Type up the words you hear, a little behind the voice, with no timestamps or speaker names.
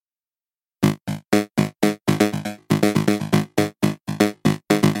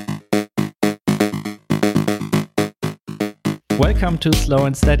Welcome to Slow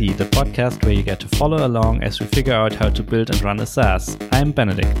and Steady, the podcast where you get to follow along as we figure out how to build and run a SaaS. I'm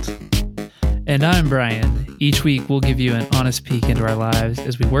Benedict. And I'm Brian. Each week we'll give you an honest peek into our lives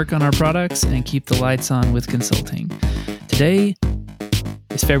as we work on our products and keep the lights on with consulting. Today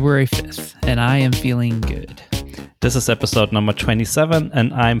is February 5th, and I am feeling good. This is episode number 27,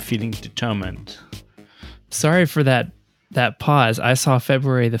 and I'm feeling determined. Sorry for that pause. I saw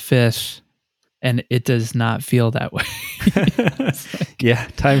February the 5th, and it does not feel that way. Yeah,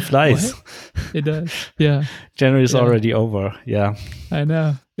 time flies. What? It does. Yeah. January is already over. Yeah. I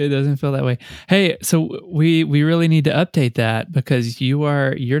know. It doesn't feel that way. Hey, so we really need to update that because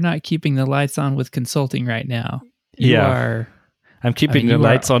you're not keeping the lights on with consulting right now. I'm keeping the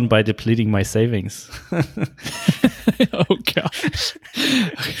lights on by depleting my savings. Oh, gosh.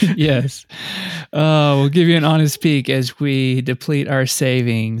 Yes. We'll give you an honest peek as we deplete our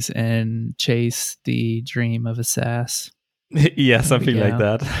savings and chase the dream of a SaaS. Yeah, something like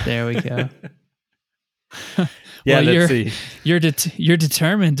that. There we go. Yeah, let's see. You're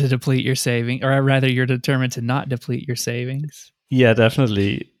determined to deplete your savings, or rather, you're determined to not deplete your savings. Yeah,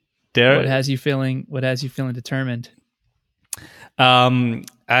 definitely. What has you feeling determined?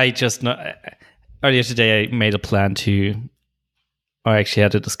 I just know earlier today I made a plan I actually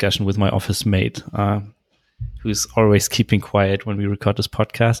had a discussion with my office mate, who's always keeping quiet when we record this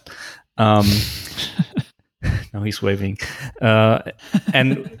podcast. Now he's waving.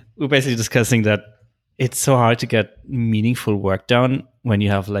 And we're basically discussing that it's so hard to get meaningful work done when you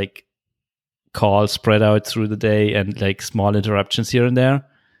have like calls spread out through the day and like small interruptions here and there.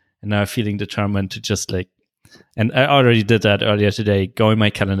 And now I'm feeling determined to just and I already did that earlier today, go in my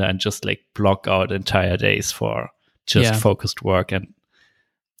calendar and just like block out entire days for just focused work and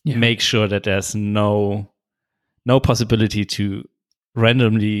make sure that there's no possibility to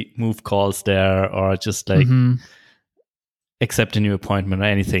randomly move calls there or just like accept a new appointment or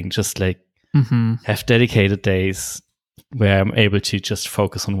anything. Just like have dedicated days where I'm able to just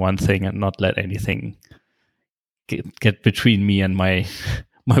focus on one thing and not let anything get between me and my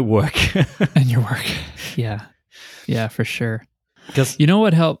work. And your work. Yeah, for sure. Because you know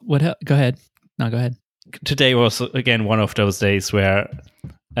what helped? Go ahead. No, go ahead. Today was again one of those days where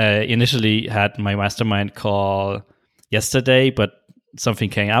I initially had my mastermind call yesterday, but something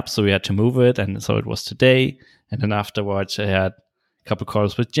came up, so we had to move it, and so it was today. And then afterwards, I had a couple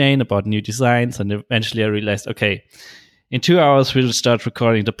calls with Jane about new designs, and eventually I realized, okay, in 2 hours we'll start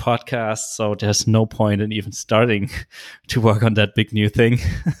recording the podcast, so there's no point in even starting to work on that big new thing.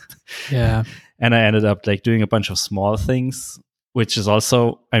 Yeah. And I ended up like doing a bunch of small things, which is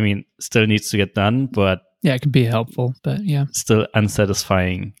also, still needs to get done, but yeah, it can be helpful, but yeah, still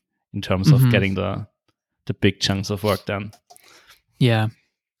unsatisfying in terms of getting the big chunks of work done. Yeah.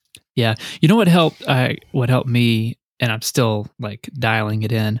 You know what helped? What helped me, and I'm still like dialing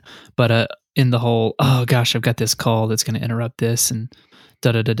it in, but in the whole, oh gosh, I've got this call that's going to interrupt this, and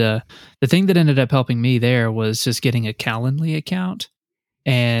The thing that ended up helping me there was just getting a Calendly account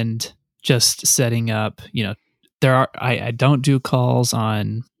and just setting up. I don't do calls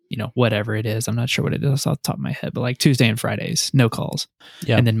on whatever it is. I'm not sure what it is off the top of my head, but like Tuesday and Fridays, no calls.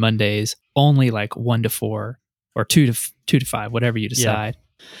 Yeah. And then Mondays, only like 1 to 4 or 2 to 5, whatever you decide.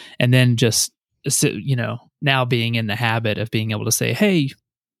 Yeah. And then just, now being in the habit of being able to say, hey,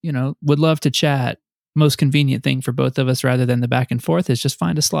 would love to chat. Most convenient thing for both of us rather than the back and forth is just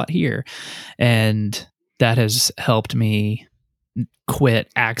find a slot here. And that has helped me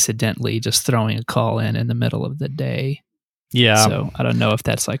quit accidentally just throwing a call in the middle of the day. Yeah. So I don't know if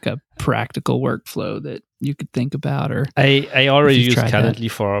that's like a practical workflow that you could think about, or I already use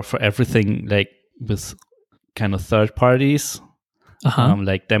Calendly for everything, like with kind of third parties,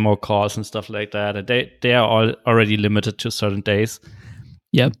 like demo calls and stuff like that. And they are all already limited to certain days.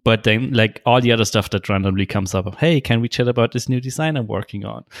 Yep. But then like all the other stuff that randomly comes up, hey, can we chat about this new design I'm working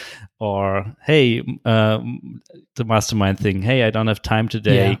on? Or, hey, the mastermind thing, hey, I don't have time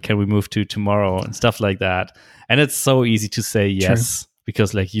today. Yeah. Can we move to tomorrow? And stuff like that. And it's so easy to say yes,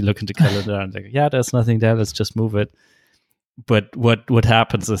 because like you look into calendar and like, yeah, there's nothing there. Let's just move it. But what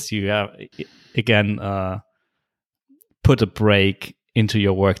happens is you have, again, put a break into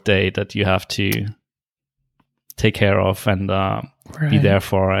your workday that you have to take care of and be there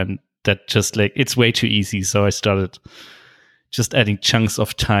for, and that just like it's way too easy. So I started just adding chunks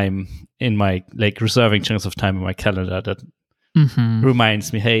of time in my reserving chunks of time in my calendar that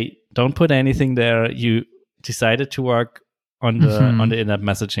reminds me, hey, don't put anything there. You decided to work on the in-app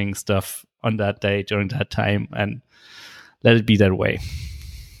messaging stuff on that day during that time, and let it be that way.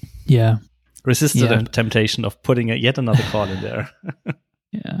 Yeah. Resist the temptation of putting yet another call in there.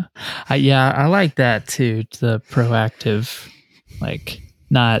 Yeah. I like that too, the proactive like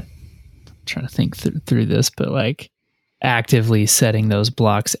not trying to think through this, but like actively setting those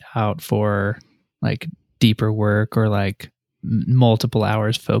blocks out for like deeper work or like multiple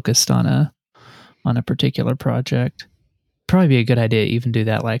hours focused on a particular project. Probably be a good idea to even do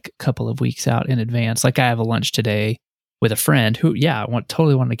that like a couple of weeks out in advance. Like I have a lunch today with a friend who,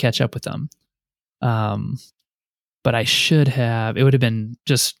 totally wanted to catch up with them. But I should have, it would have been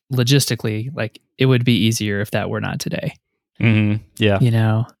just logistically, like it would be easier if that were not today. Mm-hmm. Yeah. You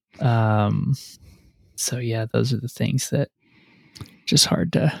know? So yeah, those are the things that just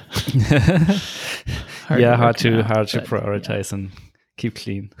hard to, hard to prioritize and keep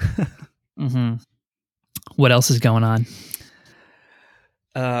clean. Mm-hmm. What else is going on?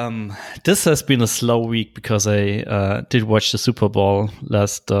 This has been a slow week because I did watch the Super Bowl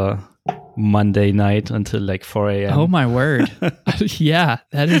last Monday night until like 4 a.m. Oh my word. Yeah,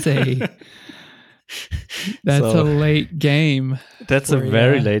 that's a late game. That's a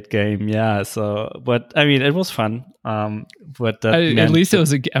very late game. Yeah. So, but I mean, it was fun. But at least it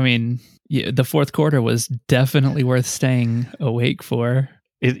was the fourth quarter was definitely worth staying awake for.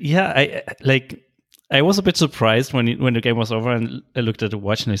 I was a bit surprised when the game was over and I looked at the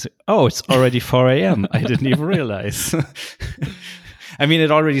watch and I said, "Oh, it's already 4 a.m. I didn't even realize." I mean,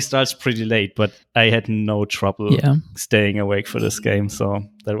 it already starts pretty late, but I had no trouble staying awake for this game, so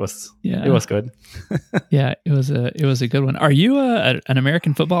it was good. Yeah, it was a good one. Are you an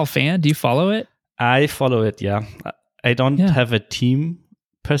American football fan? Do you follow it? I follow it. Yeah, I don't have a team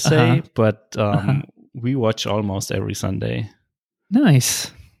per se, but we watch almost every Sunday.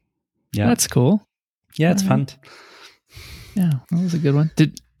 Nice. Yeah, that's cool. Yeah, it's fun. Yeah, that was a good one.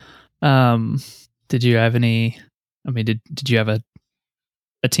 Did you have any? I mean, did you have a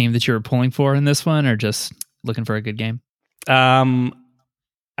team that you were pulling for in this one, or just looking for a good game? I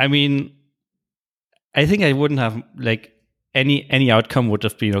mean, I think I wouldn't have like any outcome would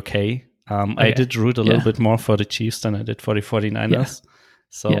have been okay. I did root a little bit more for the Chiefs than I did for the 49ers. Yeah.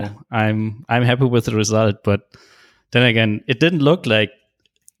 So I'm happy with the result, but then again, it didn't look like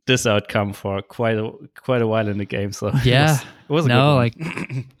this outcome for quite a while in the game. So it was a good one. Like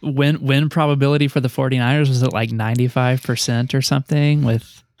win probability for the 49ers was at like 95% or something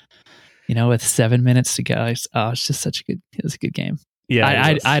with 7 minutes to go. It's just it was a good game.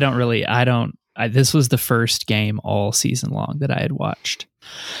 Yeah. This was the first game all season long that I had watched.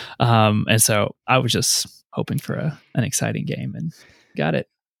 And so I was just hoping for an exciting game and got it.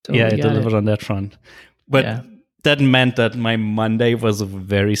 Totally I delivered on that front. But that meant that my Monday was a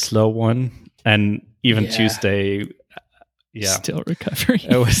very slow one. And even Tuesday, still recovering.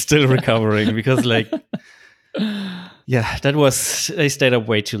 I was still recovering because I stayed up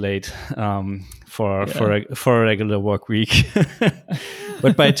way too late for a regular work week.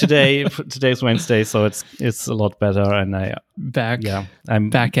 But by today's Wednesday, so it's a lot better, and I'm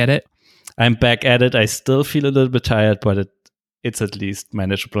back at it. I'm back at it. I still feel a little bit tired, but it's at least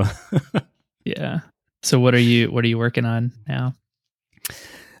manageable. Yeah. So what are you working on now?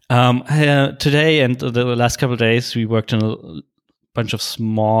 Today and the last couple of days, we worked on a bunch of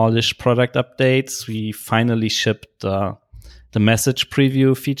smallish product updates. We finally shipped the message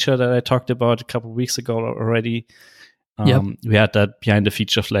preview feature that I talked about a couple of weeks ago already. We had that behind the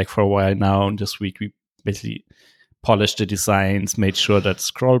feature flag for a while now, and this week we basically polished the designs, made sure that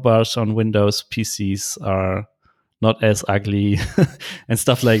scroll bars on Windows PCs are not as ugly and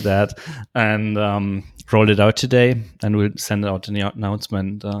stuff like that, and rolled it out today, and we'll send out an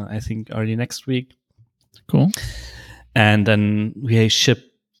announcement I think early next week. Cool. And then we shipped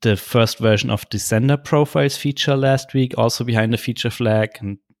the first version of the sender profiles feature last week, also behind the feature flag,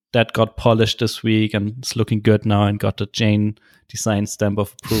 and that got polished this week and it's looking good now and got the Jane design stamp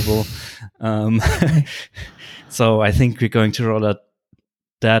of approval. So I think we're going to roll out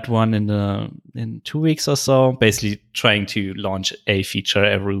that one in 2 weeks or so, basically trying to launch a feature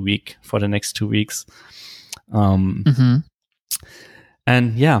every week for the next 2 weeks. And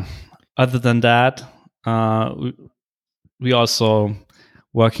other than that, we also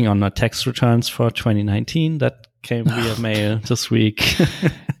working on our tax returns for 2019 that came via mail this week.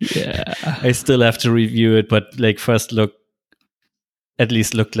 Yeah, I still have to review it, but first looked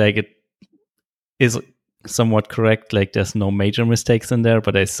like it is somewhat correct. There's no major mistakes in there,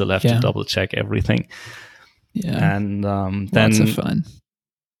 but I still have to double check everything. Yeah, and lots of fun.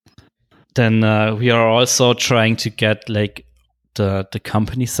 Then we are also trying to get the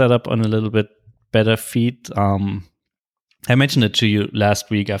company set up on a little bit better feet. I mentioned it to you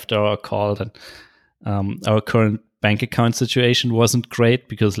last week after our call that our current bank account situation wasn't great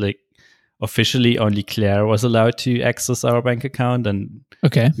because officially only Claire was allowed to access our bank account, and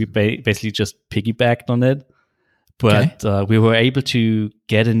we basically just piggybacked on it. But we were able to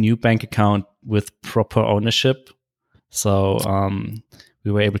get a new bank account with proper ownership. So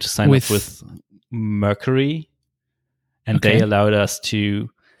we were able to sign up with Mercury, and they allowed us to,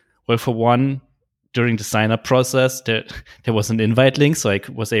 well, for one, during the sign-up process, there was an invite link, so I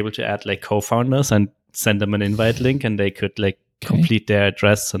was able to add like co-founders and send them an invite link, and they could like complete their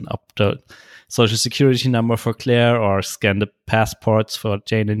address and upload social security number for Claire or scan the passports for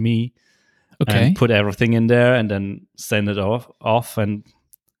Jane and me. And put everything in there and then send it off, and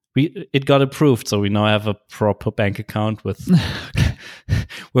it got approved. So we now have a proper bank account with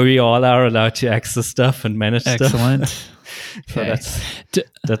where we all are allowed to access stuff and manage Excellent. stuff. So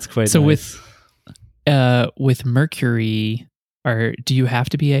that's quite so nice. With Mercury, do you have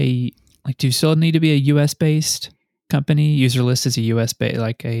to be do you still need to be a US based company? Userlist is a US based,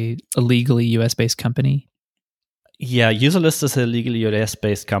 like a legally US based company. Yeah, Userlist is a legally US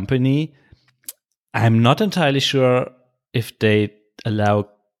based company. I'm not entirely sure if they allow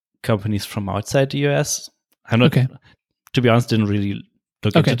companies from outside the US. I'm not, to be honest, didn't really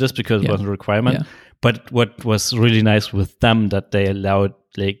look into this because it wasn't a requirement. Yeah. But what was really nice with them that they allowed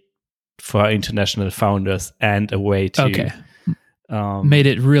like for international founders and a way to made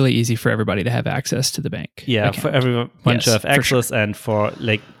it really easy for everybody to have access to the bank. Yeah, account. For everyone to have access, sure. And for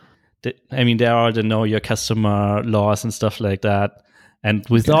like, there are the know your customer laws and stuff like that. And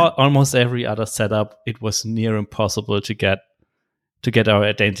with almost every other setup, it was near impossible to get our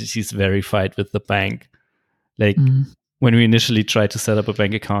identities verified with the bank. Like when we initially tried to set up a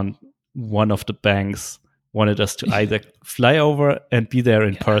bank account, one of the banks wanted us to either fly over and be there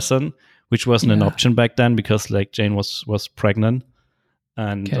in person, which wasn't an option back then because like Jane was pregnant.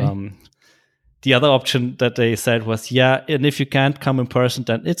 And the other option that they said was, and if you can't come in person,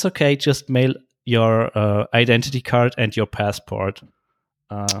 then it's okay, just mail your identity card and your passport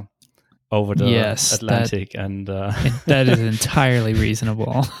over the Atlantic, and that is entirely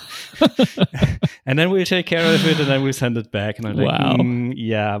reasonable. And then we'll take care of it, and then we'll send it back. And I'm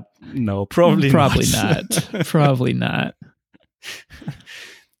like, no, probably not. Probably not.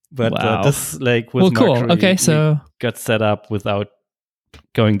 But this, like with Mercury, so got set up without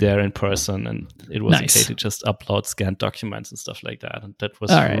going there in person, and it was okay to just upload scanned documents and stuff like that, and that was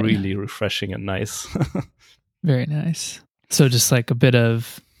really refreshing and nice. Very nice. So just like a bit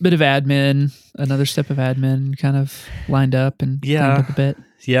of admin, another step of admin kind of lined up and cleaned up a bit.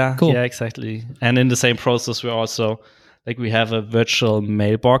 Yeah, cool. Yeah, exactly. And in the same process, we're also like we have a virtual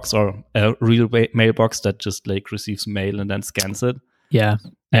mailbox or a real mailbox that just like receives mail and then scans it. Yeah.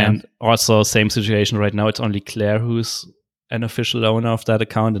 And also same situation right now. It's only Claire who's an official owner of that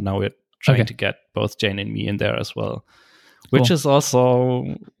account, and now we're trying to get both Jane and me in there as well, which is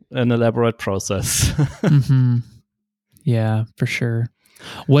also an elaborate process. Mm-hmm. Yeah, for sure.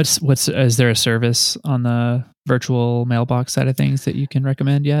 Is there a service on the virtual mailbox side of things that you can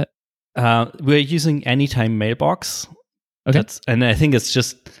recommend yet? We're using Anytime Mailbox. Okay. And I think it's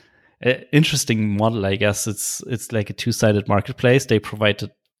just an interesting model, I guess. It's like a two-sided marketplace. They provide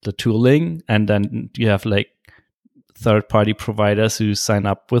the tooling, and then you have like third-party providers who sign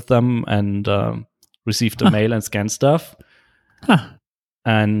up with them and receive the mail and scan stuff.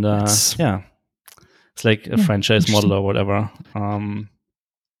 And it's like a franchise model or whatever.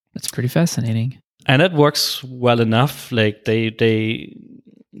 That's pretty fascinating. And it works well enough. Like they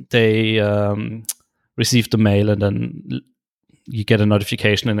receive the mail, and then you get a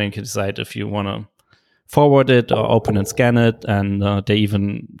notification, and then you can decide if you want to forward it or open and scan it. And they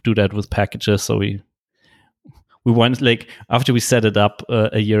even do that with packages. So we want, like, after we set it up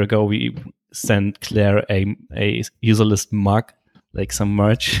a year ago, we sent Claire a Userlist mug, like some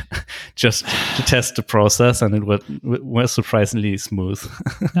merch, just to test the process, and it was surprisingly smooth.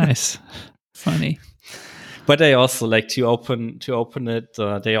 Nice, funny. But they also like to open it.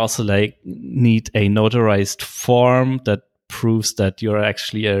 They also like need a notarized form that proves that you're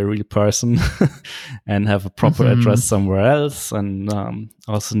actually a real person and have a proper address somewhere else, and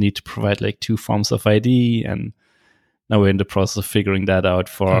also need to provide like 2 forms of ID. And now we're in the process of figuring that out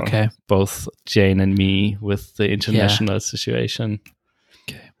for both Jane and me with the international situation.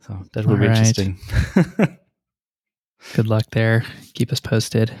 Okay. So that will be interesting. Good luck there. Keep us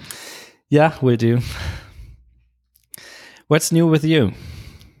posted. Yeah, we'll do. What's new with you?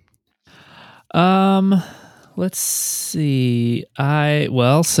 Let's see. So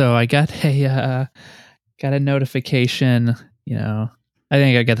I got a notification, I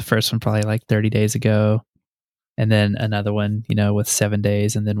think I got the first one probably like 30 days ago. And then another one, with 7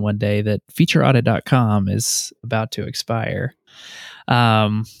 days, and then one day that featureaudit.com is about to expire.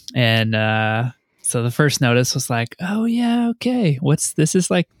 So the first notice was like, oh yeah, okay. This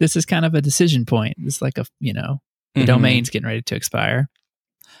is kind of a decision point. It's like the domain's getting ready to expire.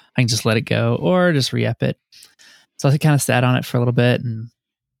 I can just let it go or just re-up it. So I kind of sat on it for a little bit, and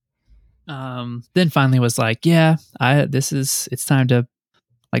then finally was like, yeah, it's time to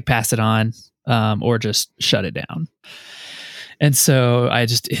like pass it on, or just shut it down. And so I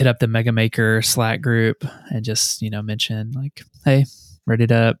just hit up the Mega Maker Slack group and just, mention like, hey, ready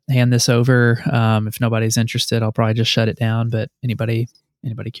to hand this over. If nobody's interested, I'll probably just shut it down. But anybody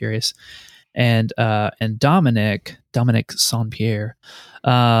curious? And Dominic Saint-Pierre,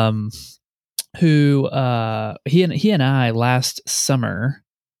 who he and I last summer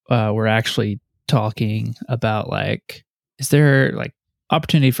were actually talking about like, is there like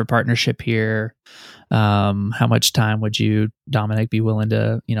opportunity for partnership here? How much time would you, Dominic, be willing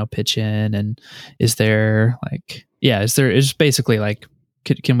to pitch in? And is there like, it's basically like,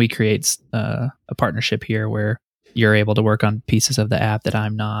 can we create a partnership here where you're able to work on pieces of the app that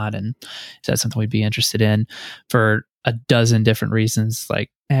I'm not? And is that something we'd be interested in for a dozen different reasons?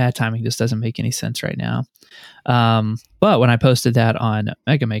 Like, timing just doesn't make any sense right now. But when I posted that on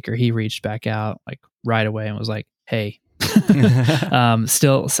Mega Maker, he reached back out like right away and was like, hey, I'm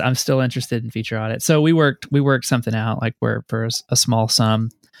still interested in feature audit. So we worked something out like where for a small sum,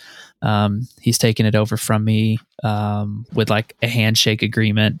 he's taken it over from me, with like a handshake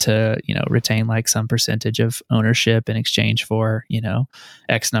agreement to, retain like some percentage of ownership in exchange for,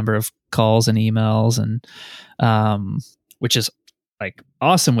 X number of calls and emails, and, which is like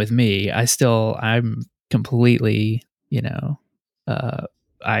awesome with me. I'm completely,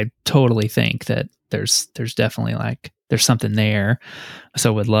 I totally think that there's definitely like, there's something there.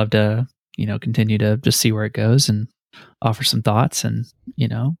 So would love to, continue to just see where it goes and offer some thoughts and,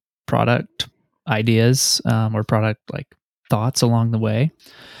 product ideas, or product like thoughts along the way.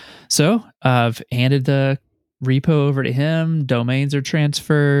 So I've handed the repo over to him. Domains are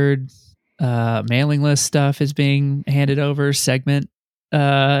transferred. Mailing list stuff is being handed over, segment,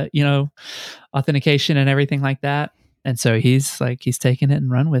 authentication and everything like that. And so he's taking it and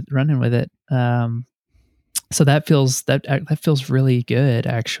running with it. So that feels really good,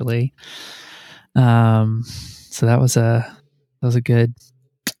 actually. So that was a good,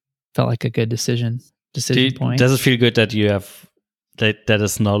 felt like a good decision point. Does it feel good that you have that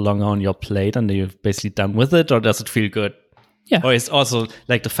is no longer on your plate and you're basically done with it, or does it feel good? Yeah. Or it's also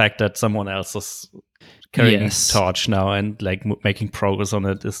like the fact that someone else is carrying torch now and like making progress on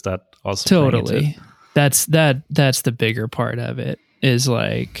it. Is that also totally? That's the bigger part of it. Is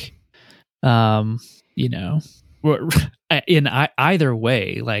like, in either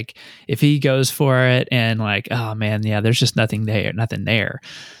way, like if he goes for it and like, oh man, yeah, there's just nothing there,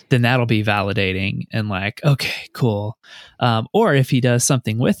 then that'll be validating and like, okay, cool. Or if he does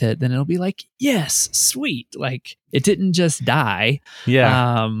something with it, then it'll be like, yes, sweet. Like it didn't just die.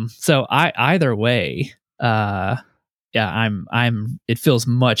 Yeah. So either way, it feels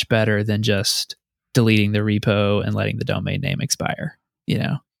much better than just deleting the repo and letting the domain name expire,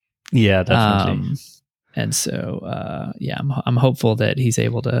 Yeah, definitely. And so, I'm hopeful that he's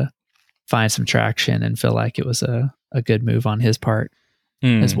able to find some traction and feel like it was a good move on his part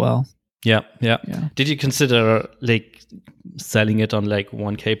as well. Yeah. Did you consider like selling it on like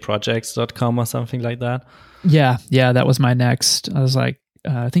 1kprojects.com or something like that? Yeah, that was my next. I was like,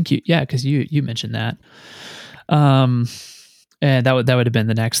 I think because you mentioned that. And that would have been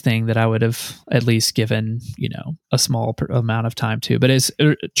the next thing that I would have at least given, a small amount of time to. But it's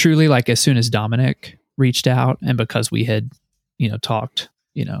truly like as soon as Dominic reached out, and because we had, talked,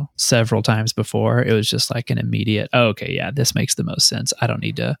 several times before, it was just like an immediate, oh, okay, yeah, this makes the most sense. I'm not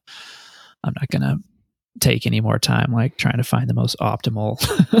going to take any more time like trying to find the most optimal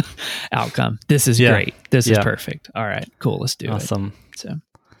outcome. This is great. This is perfect. All right, cool. Let's do it. Awesome. So,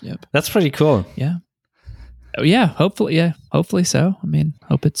 yep. That's pretty cool. Yeah. Oh, yeah. Hopefully so. I mean,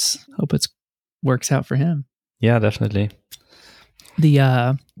 hope it's works out for him. Yeah, definitely.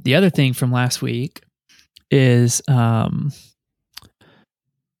 The other thing from last week is I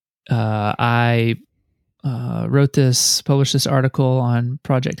published this article on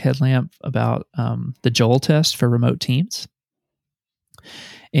Project Headlamp about the Joel test for remote teams.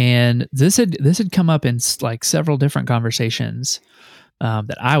 And this had come up in like several different conversations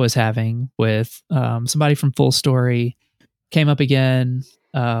that I was having with somebody from Full Story, came up again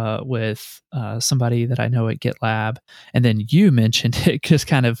with somebody that I know at GitLab, and then you mentioned it just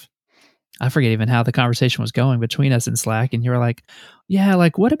kind of, I forget even how the conversation was going between us in Slack, and you were like, yeah,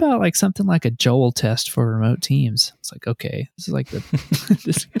 like what about like something like a Joel test for remote teams? It's like, okay, this is like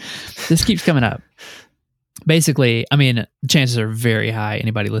this keeps coming up. Basically, I mean, chances are very high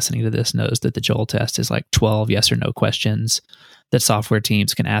anybody listening to this knows that the Joel test is like 12 yes or no questions that software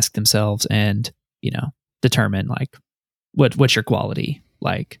teams can ask themselves and, determine like what's your quality,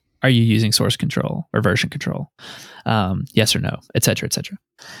 like are you using source control or version control, yes or no, et cetera, et cetera.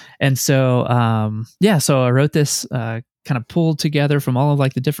 And so so I wrote this, kind of pulled together from all of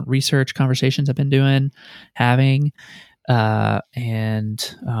like the different research conversations I've been having,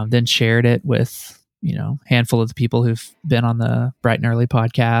 and then shared it with handful of the people who've been on the Bright and Early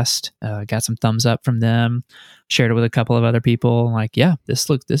podcast. Got some thumbs up from them. Shared it with a couple of other people. Like, yeah, this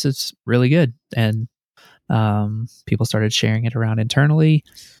is really good. And people started sharing it around internally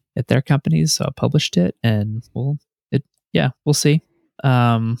at their companies. So I published it, and we'll see.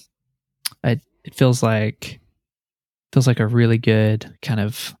 It feels like a really good kind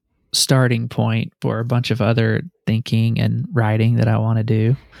of starting point for a bunch of other thinking and writing that I want to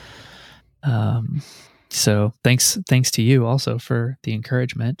do. So thanks to you also for the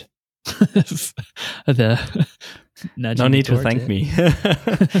encouragement. No need to thank me.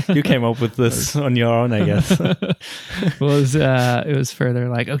 You came up with this on your own, I guess. It was further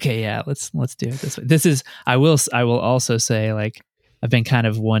like, okay, yeah, let's do it this way. I will also say, like, I've been kind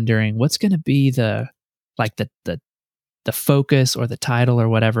of wondering what's going to be the focus or the title or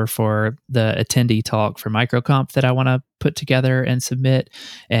whatever for the attendee talk for MicroConf that I want to put together and submit.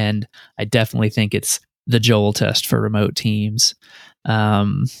 And I definitely think it's the Joel test for remote teams.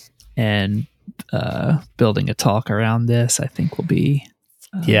 And building a talk around this, I think will be.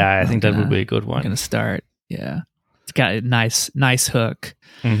 I think that would be a good one. I'm going to start. Yeah. It's got a nice hook,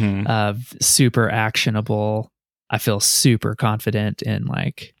 super actionable. I feel super confident in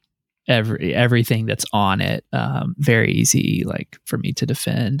like everything that's on it. Very easy, like for me to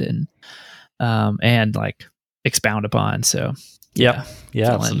defend and like expound upon. So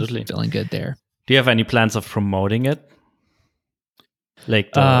absolutely feeling good there. Do you have any plans of promoting it?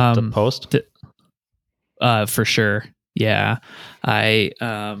 Like the post? For sure. Yeah. I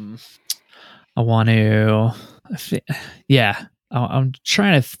want to, I'm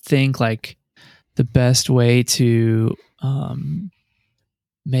trying to think like the best way to,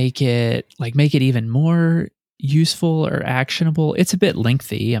 make it even more useful or actionable. It's a bit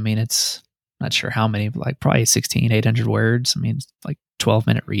lengthy. I mean, it's not sure how many, like probably 800 words. I mean, it's like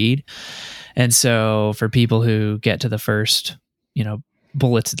 12-minute read. And so for people who get to the first,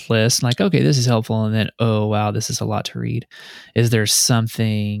 bulleted list, like, okay, this is helpful. And then, oh, wow, this is a lot to read. Is there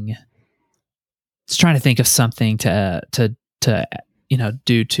something, it's trying to think of something to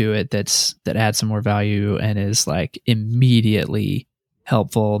do to it that adds some more value and is like immediately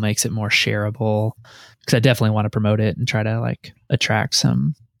helpful, makes it more shareable. Because I definitely want to promote it and try to like attract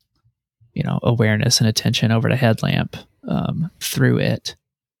some, awareness and attention over to Headlamp through it.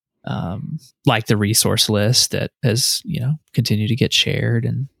 Like the resource list that has, continued to get shared.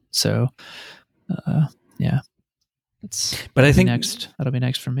 And so, but I think that'll be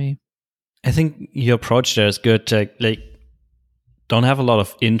next for me. I think your approach there is good to like, don't have a lot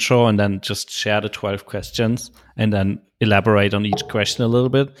of intro and then just share the 12 questions and then elaborate on each question a little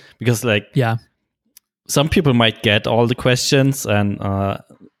bit, because some people might get all the questions and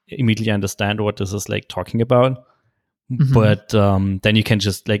immediately understand what this is like talking about. Mm-hmm. But then you can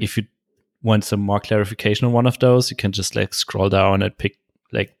just like, if you want some more clarification on one of those, you can just like scroll down and pick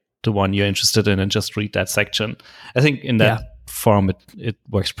like the one you're interested in and just read that section. I think in that form, it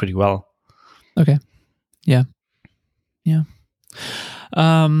works pretty well. Okay. Yeah.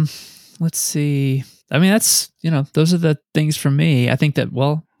 Let's see. I mean, that's, those are the things for me. I think that,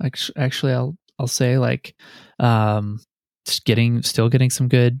 well, actually I'll say like, still getting some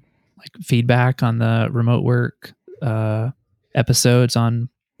good like feedback on the remote work, episodes on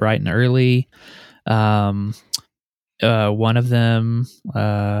Bright and Early. One of them,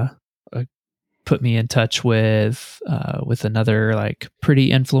 put me in touch with another like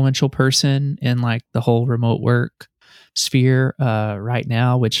pretty influential person in like the whole remote work sphere right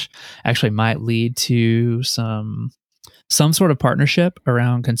now, which actually might lead to some sort of partnership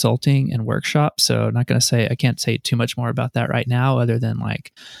around consulting and workshops. So I'm not going to say, I can't say too much more about that right now, other than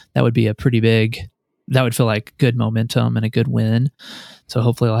like that would be a pretty big, that would feel like good momentum and a good win. So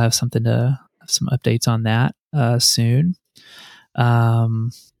hopefully I'll have some updates on that soon.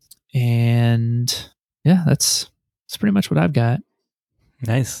 And yeah, that's pretty much what I've got.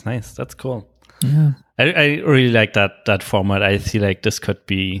 Nice. That's cool. Yeah. I really like that format. I feel like this could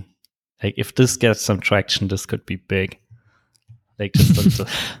be like, if this gets some traction, this could be big. Like just the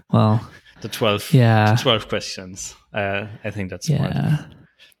 12 questions. I think that's smart.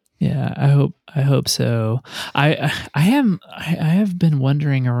 Yeah, I hope so. I have been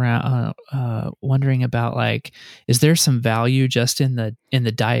wondering about like, is there some value just in the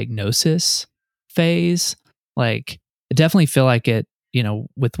diagnosis phase? Like, I definitely feel like it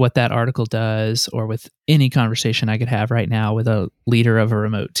with what that article does, or with any conversation I could have right now with a leader of a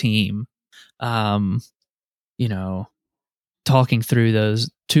remote team, talking through those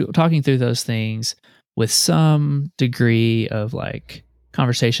things with some degree of like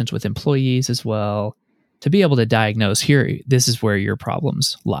conversations with employees as well, to be able to diagnose, here, this is where your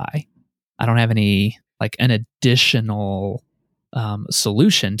problems lie. I don't have any like an additional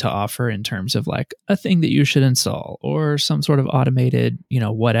solution to offer in terms of like a thing that you should install or some sort of automated,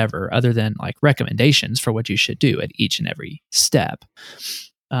 whatever, other than like recommendations for what you should do at each and every step.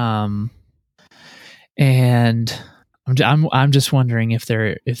 And I'm just wondering if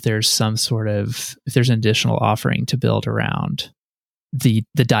there's some sort of, if there's an additional offering to build around the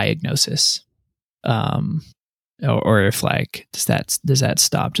diagnosis, or if like does that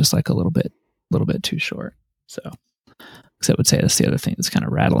stop just like a little bit too short? So, because I would say that's the other thing that's kind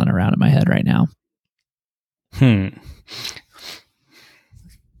of rattling around in my head right now. I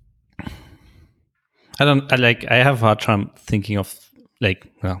have a hard time thinking of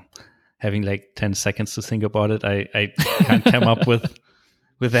having like 10 seconds to think about it. I can't come up with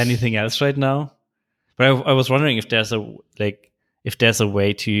anything else right now. But I was wondering if there's a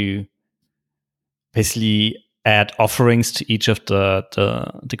way to basically add offerings to each of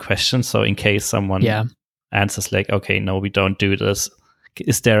the questions. So in case someone answers like, okay, no, we don't do this,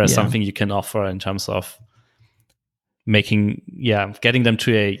 is there something you can offer in terms of getting them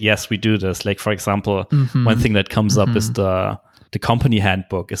to a yes, we do this? Like, for example, one thing that comes up is the company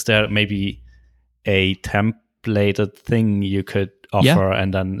handbook. Is there maybe a templated thing you could offer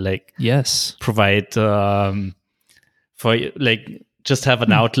and then provide for like just have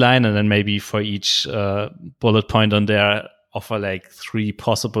an outline, and then maybe for each bullet point on there offer like 3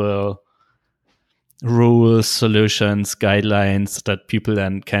 possible rules, solutions, guidelines that people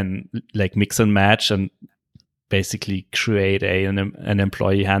then can like mix and match and basically create an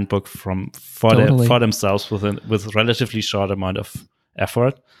employee handbook for themselves with relatively short amount of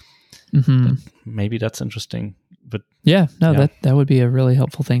effort. Maybe that's interesting. But that would be a really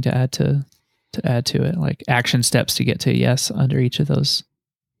helpful thing to add to it, like action steps to get to yes under each of those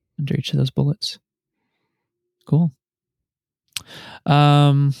bullets. Cool.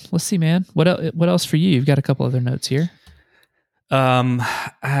 Let's see, man. What else for you? You've got a couple other notes here.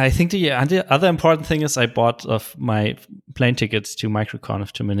 I think the other important thing is I bought my plane tickets to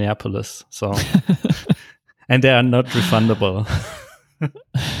MicroConf to Minneapolis. So, and they are not refundable.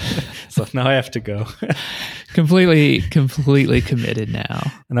 So now I have to go. Completely committed now.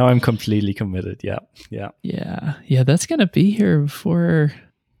 Now I'm completely committed. Yeah. That's gonna be here before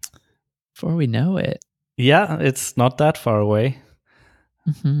we know it. Yeah, it's not that far away.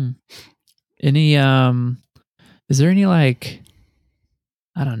 Any is there any like,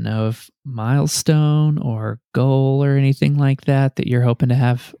 I don't know, if milestone or goal or anything like that you're hoping to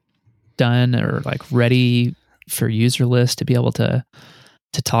have done or like ready for user list to be able to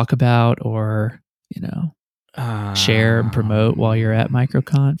talk about or share and promote while you're at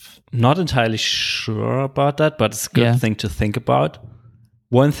MicroConf? Not entirely sure about that, but it's a good thing to think about.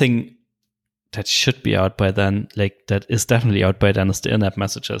 One thing that should be out by then, like that is definitely out by then, is the in-app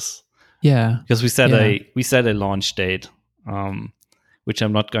messages. Yeah, because we set a launch date, which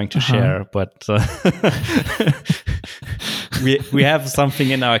I'm not going to share, but we have something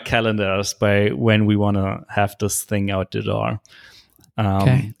in our calendars by when we want to have this thing out the door.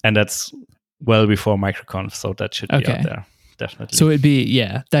 And that's well before MicroConf, so that should be out there, definitely. So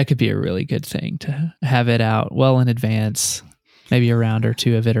that could be a really good thing to have it out well in advance, maybe a round or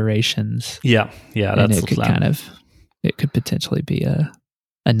 2 of iterations. Yeah, that's the plan. It could potentially be a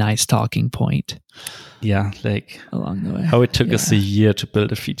nice talking point. Yeah, like along the way. How it took us a year to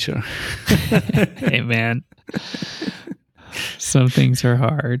build a feature. Hey, man. Some things are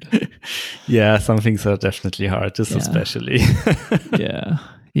hard. Yeah, some things are definitely hard, just especially.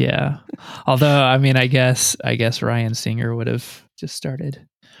 Yeah. Although, I mean, I guess Ryan Singer would have just started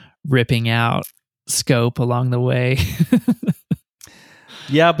ripping out scope along the way.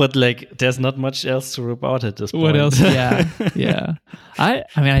 Yeah, but like, there's not much else to rip out at this point. What else? Yeah. I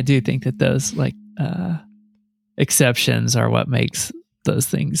mean, I do think that those like exceptions are what makes those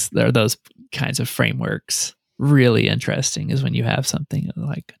things, or those kinds of frameworks, really interesting. Is when you have something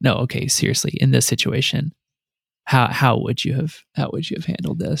like, no, okay, seriously, in this situation, how would you have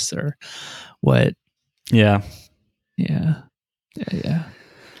handled this, or what? Yeah,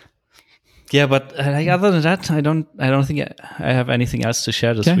 but like, other than that, I don't think I have anything else to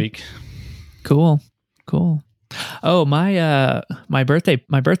share this week. Cool. Oh, my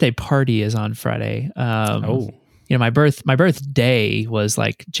birthday party is on Friday. My birthday was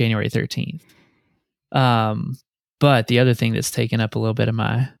like January 13th. But the other thing that's taken up a little bit of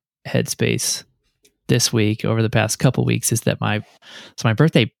my headspace this week, over the past couple weeks, is that my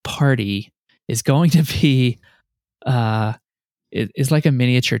birthday party is going to be is like a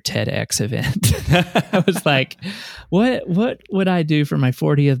miniature TEDx event. I was like, what would I do for my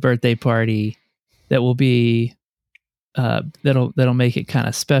 40th birthday party that will be that'll make it kind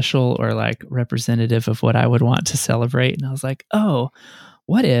of special or like representative of what I would want to celebrate? And I was like, oh,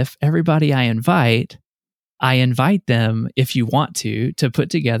 what if everybody I invite them, if you want to put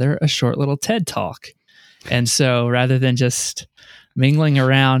together a short little TED talk. And so rather than just mingling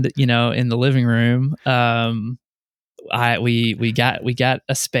around, in the living room, we got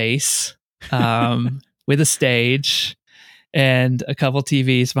a space with a stage and a couple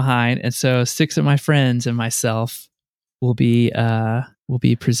TVs behind. And so 6 of my friends and myself will be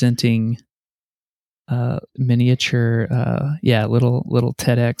presenting miniature little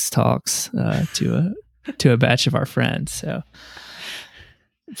TEDx talks to a batch of our friends. So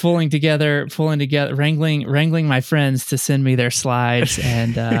pulling together, wrangling my friends to send me their slides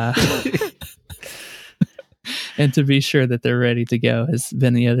and and to be sure that they're ready to go has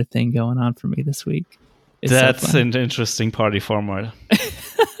been the other thing going on for me this week. That's an interesting party format.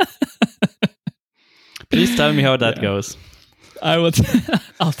 Please tell me how that goes. I will.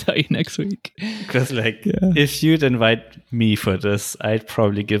 I'll tell you next week. Because if you'd invite me for this, I'd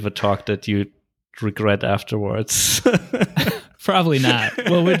probably give a talk that you'd regret afterwards. Probably not.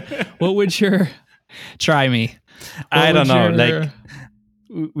 What would your try me? I don't know.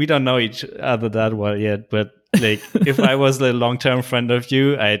 We don't know each other that well yet, but if I was a long-term friend of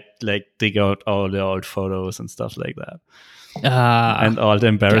you, I'd dig out all the old photos and stuff like that. And all the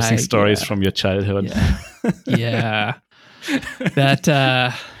embarrassing stories from your childhood. Yeah.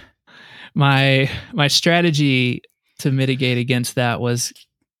 That my strategy to mitigate against that was,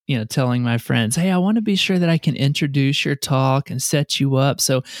 telling my friends, hey, I want to be sure that I can introduce your talk and set you up.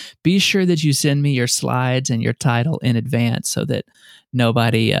 So be sure that you send me your slides and your title in advance so that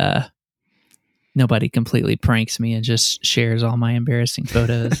nobody completely pranks me and just shares all my embarrassing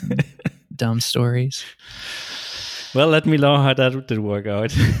photos and dumb stories. Well, let me know how that did work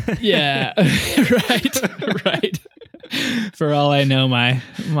out. Yeah, right. For all I know,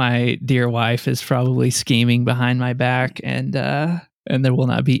 my dear wife is probably scheming behind my back, and there will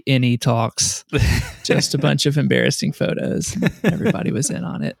not be any talks, just a bunch of embarrassing photos. Everybody was in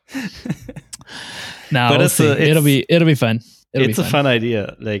on it. No, but it'll be fun. It's a fun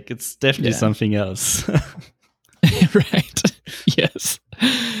idea. It's definitely something else. Right. Yes.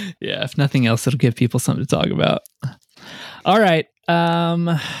 Yeah. If nothing else, it'll give people something to talk about. All right.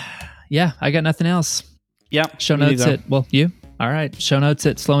 Yeah, I got nothing else. Yeah. Show notes you? All right. Show notes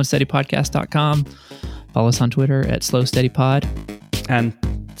at slowandsteadypodcast.com. Follow us on Twitter at slowsteadypod. And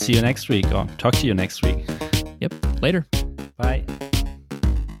see you next week, or talk to you next week. Yep. Later. Bye.